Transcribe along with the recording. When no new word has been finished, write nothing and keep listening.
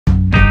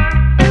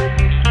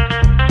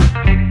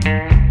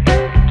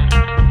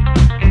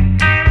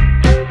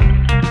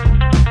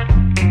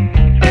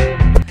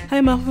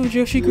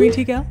Joshi Green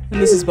Tea Gal,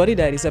 and this is Buddy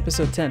Daddies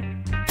episode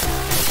 10.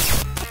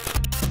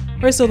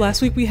 Alright, so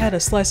last week we had a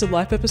slice of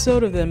life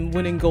episode of them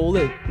winning gold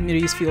at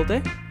Miri's field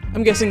day.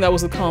 I'm guessing that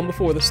was the calm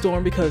before the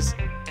storm because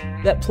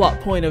that plot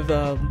point of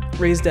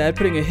Rei's dad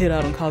putting a hit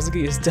out on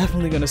Kazuki is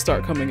definitely going to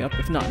start coming up,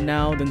 if not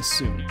now, then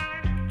soon.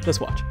 Let's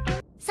watch.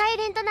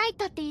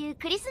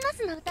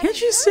 Can't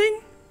she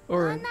sing?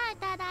 Or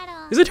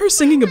is it her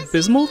singing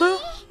abysmal though?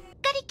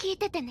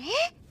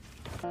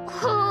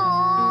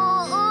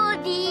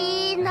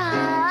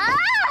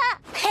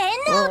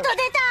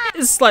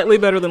 It's slightly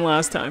better than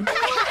last time.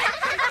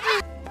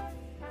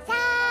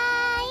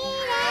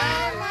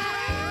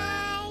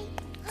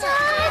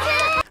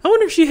 I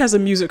wonder if she has a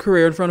music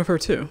career in front of her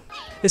too.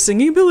 Is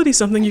singing ability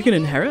something you can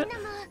inherit?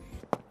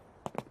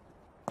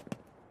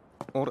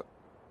 Is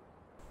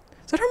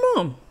that her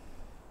mom?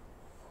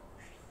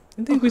 I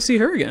didn't think we'd see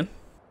her again.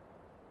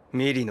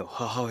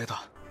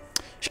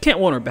 She can't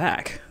want her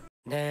back.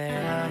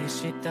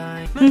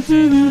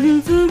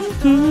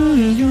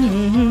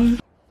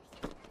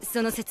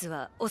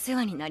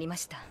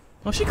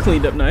 Oh, she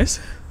cleaned up nice.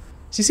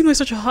 She seemed like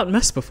such a hot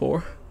mess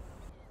before.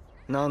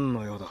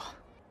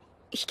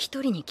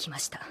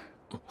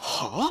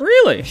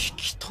 Really?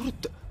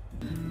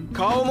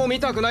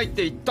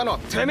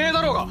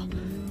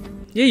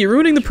 Yeah, you're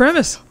ruining the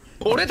premise.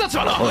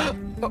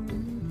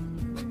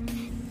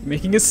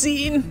 Making a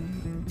scene.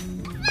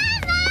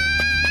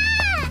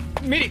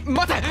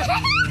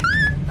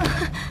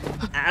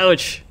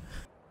 Ouch.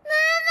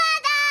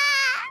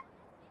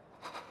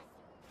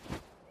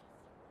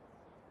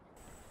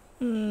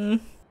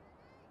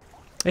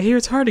 I hear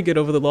it's hard to get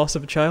over the loss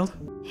of a child.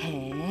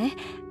 Oh,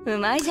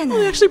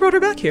 they actually brought her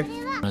back here.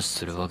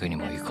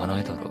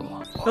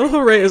 Oh,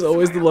 Rei is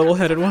always the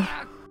level-headed one,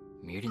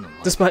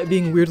 despite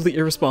being weirdly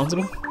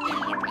irresponsible.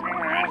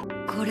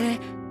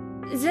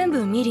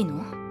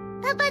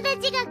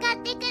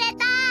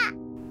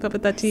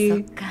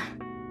 Papatachi.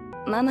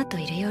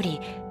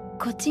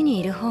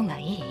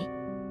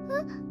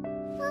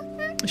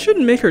 I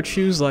shouldn't make her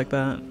choose like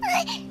that.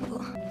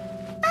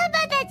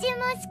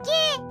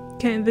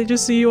 Can't they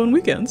just see you on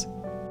weekends?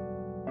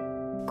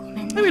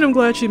 I mean, I'm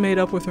glad she made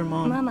up with her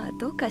mom.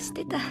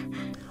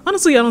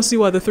 Honestly, I don't see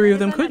why the three of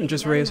them couldn't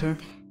just raise her.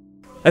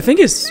 I think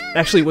it's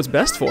actually what's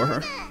best for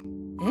her.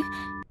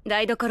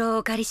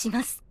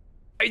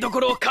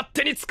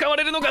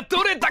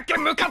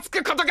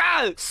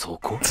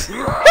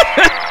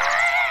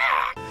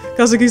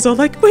 Kazuki's all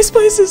like, my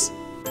spices!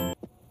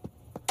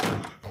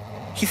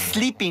 He's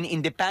sleeping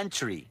in the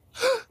pantry.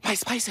 My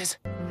spices!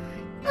 You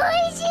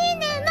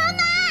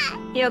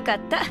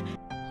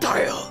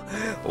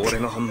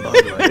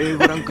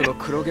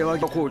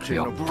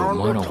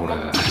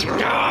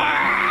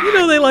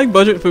know they like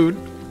budget food.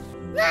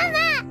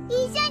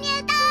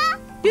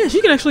 Yeah,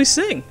 she can actually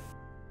sing.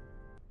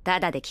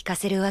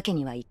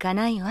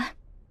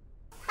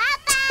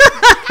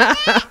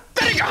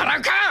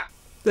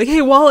 Like,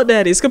 hey, wallet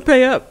daddies, come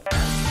pay up.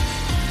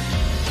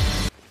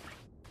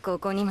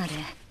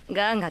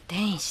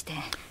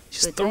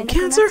 She's throat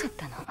cancer?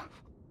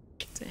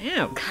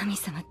 Damn.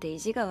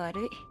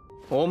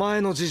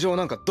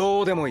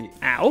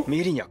 Ow.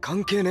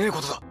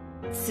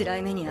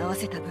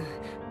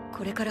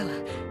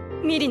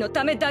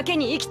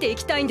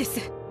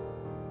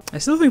 I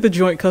still think the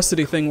joint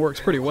custody thing works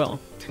pretty well.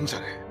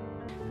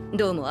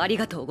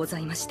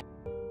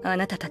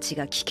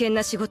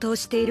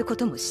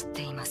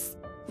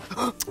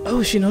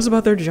 Oh, she knows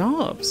about their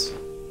jobs.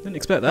 Didn't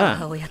expect that.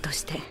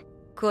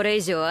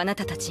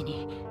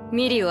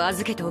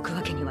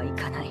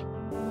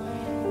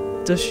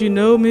 Does she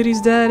know Miri's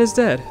dad is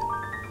dead?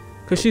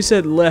 Because she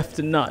said left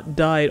and not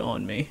died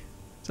on me.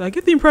 So I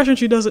get the impression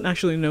she doesn't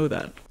actually know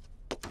that.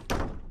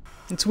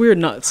 It's weird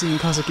not seeing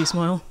Kazuki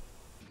smile.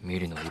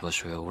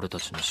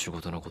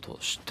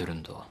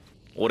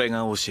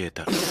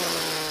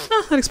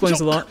 Ah, that explains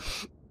a lot.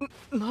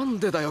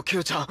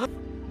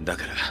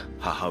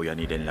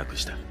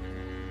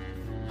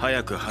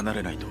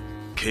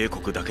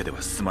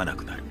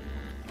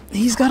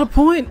 He's got a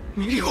point.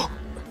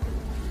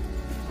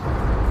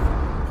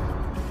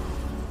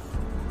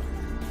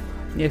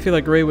 Yeah, I feel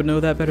like Rei would know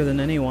that better than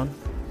anyone.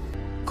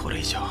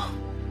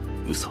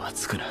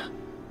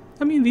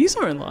 I mean, these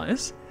aren't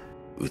lies.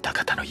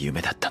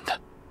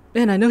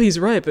 Man, I know he's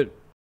right, but...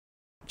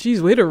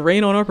 Geez, way to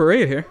rain on our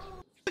parade here.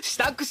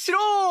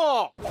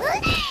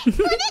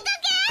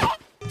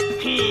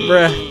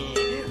 Bruh.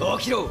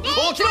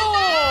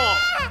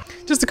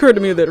 Just occurred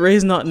to me that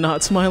Rei's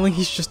not smiling,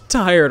 he's just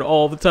tired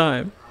all the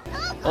time.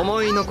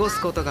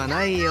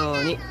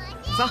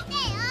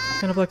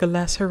 Kind of like a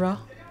last hurrah.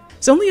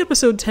 It's only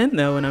episode 10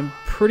 though, and I'm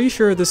pretty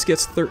sure this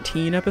gets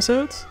 13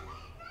 episodes.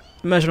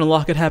 Imagine a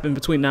lot could happen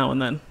between now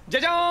and then.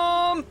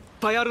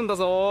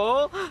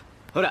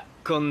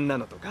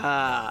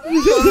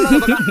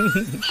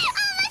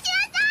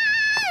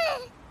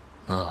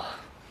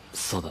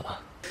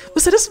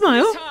 Was that a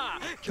smile?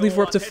 I believe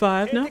we're up to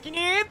 5 now.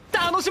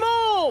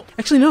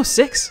 Actually, no,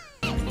 6.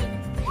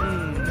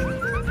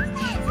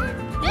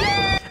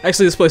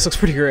 Actually, this place looks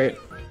pretty great.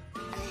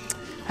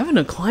 Haven't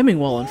a climbing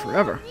wall in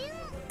forever.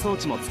 装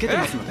置もつけて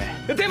ますの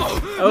で。でも、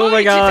 Oh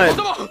my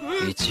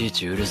god. いちい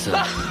ちうるさい。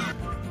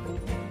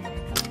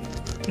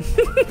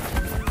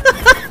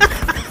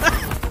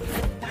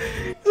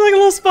He's like a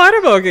little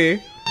spider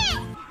monkey.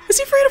 Is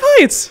he afraid of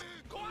heights?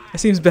 That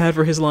seems bad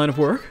for his line of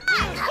work.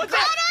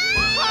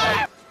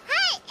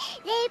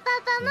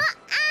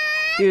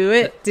 Do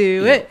it,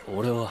 do it.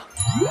 俺は。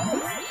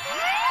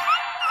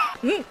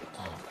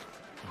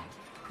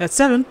That's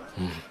 7.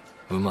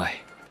 うま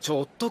い。ち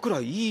ょっとくら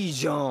いいい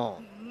じゃん。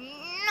こ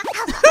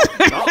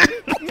れは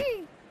ミリ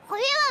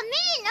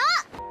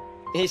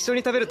の。一緒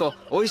に食べると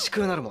美味し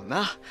くなるもん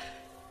な。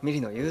ミ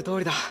リの言う通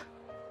りだ。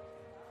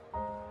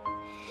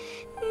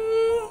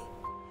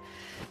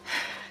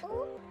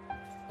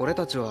俺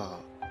たちは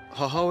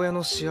母親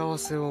の幸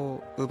せ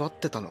を奪っ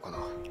てたのかな。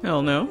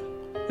 Hell no.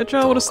 That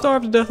child would have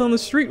starved to death on the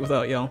street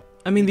without y'all.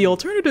 I mean, the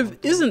alternative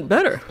isn't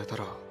better.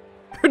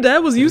 Her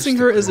dad was using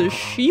her as a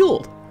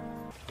shield.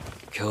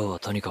 今日は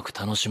とにかく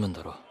楽しむん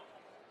だろ。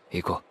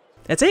行こ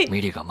う。 That's 8.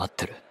 ミリが待っ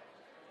てる。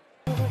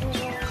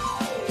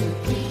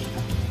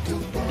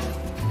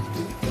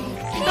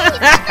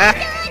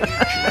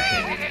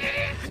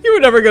You were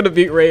never gonna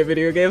beat Ray at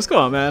video games. Come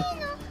on, man.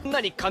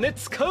 何金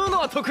使うの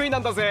は得意な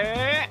んだ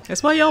ぜ。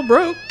 That's why y'all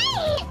broke.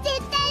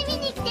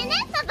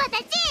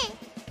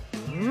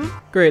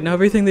 Great, now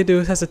everything they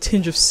do has a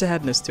tinge of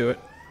sadness to it.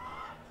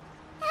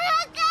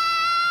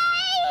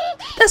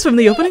 That's from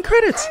the opening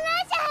credits.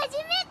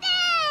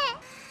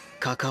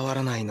 関わ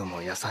らないの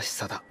も優し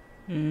さだ。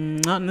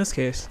Not in this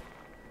case.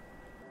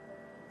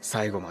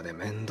 最後まで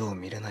面倒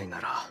見れないな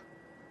ら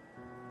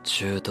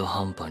中途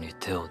半端に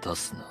手を出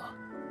すな。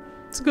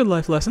 It's a good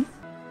life lesson.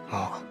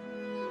 も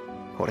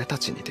う俺た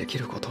ちにでき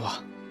ること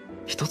は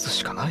一つ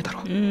しかないだ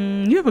ろう。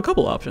You have a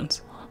couple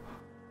options.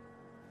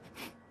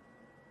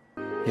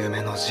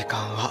 夢の時間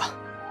は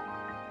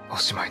お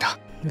しまいだ。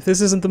 If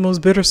this isn't the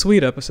most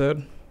bittersweet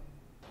episode.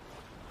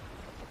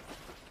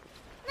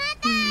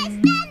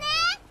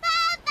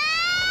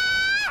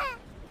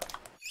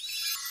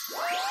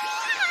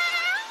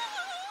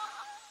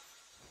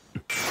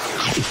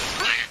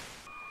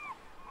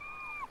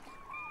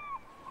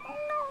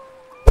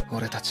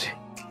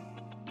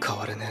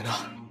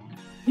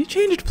 You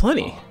changed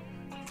plenty.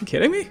 You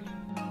kidding me?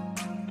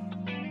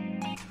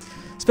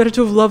 It's better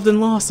to have loved than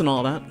lost and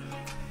all that.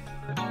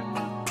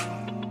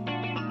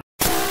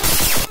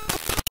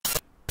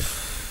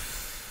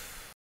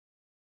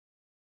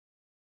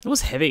 It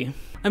was heavy.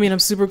 I mean, I'm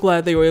super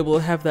glad they were able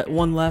to have that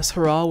one last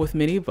hurrah with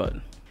Minnie, but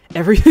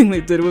everything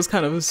they did was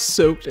kind of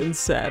soaked in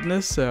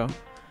sadness, so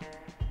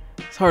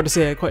it's hard to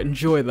say I quite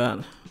enjoyed that.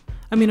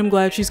 I mean, I'm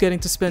glad she's getting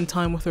to spend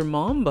time with her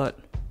mom, but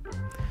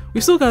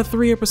we've still got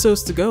 3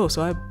 episodes to go,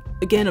 so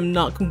again, I'm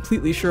not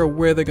completely sure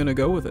where they're gonna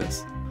go with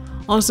this.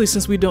 Honestly,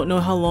 since we don't know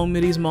how long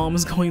Minnie's mom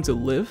is going to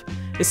live,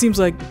 it seems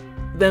like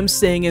them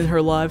staying in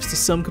her lives to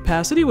some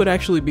capacity would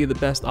actually be the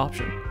best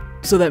option.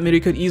 So that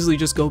Minnie could easily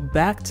just go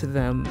back to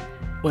them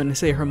when,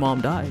 say, her mom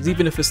dies,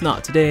 even if it's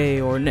not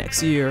today or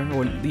next year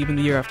or even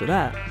the year after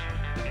that.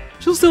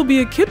 She'll still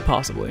be a kid,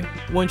 possibly,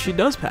 when she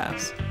does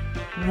pass.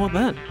 What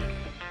then?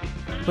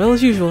 Well,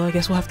 as usual, I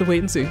guess we'll have to wait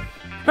and see.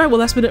 Alright, well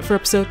that's been it for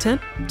episode 10.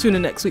 Tune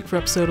in next week for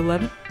episode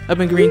 11. I've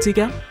been Green Tea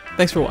Cow.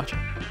 Thanks for watching.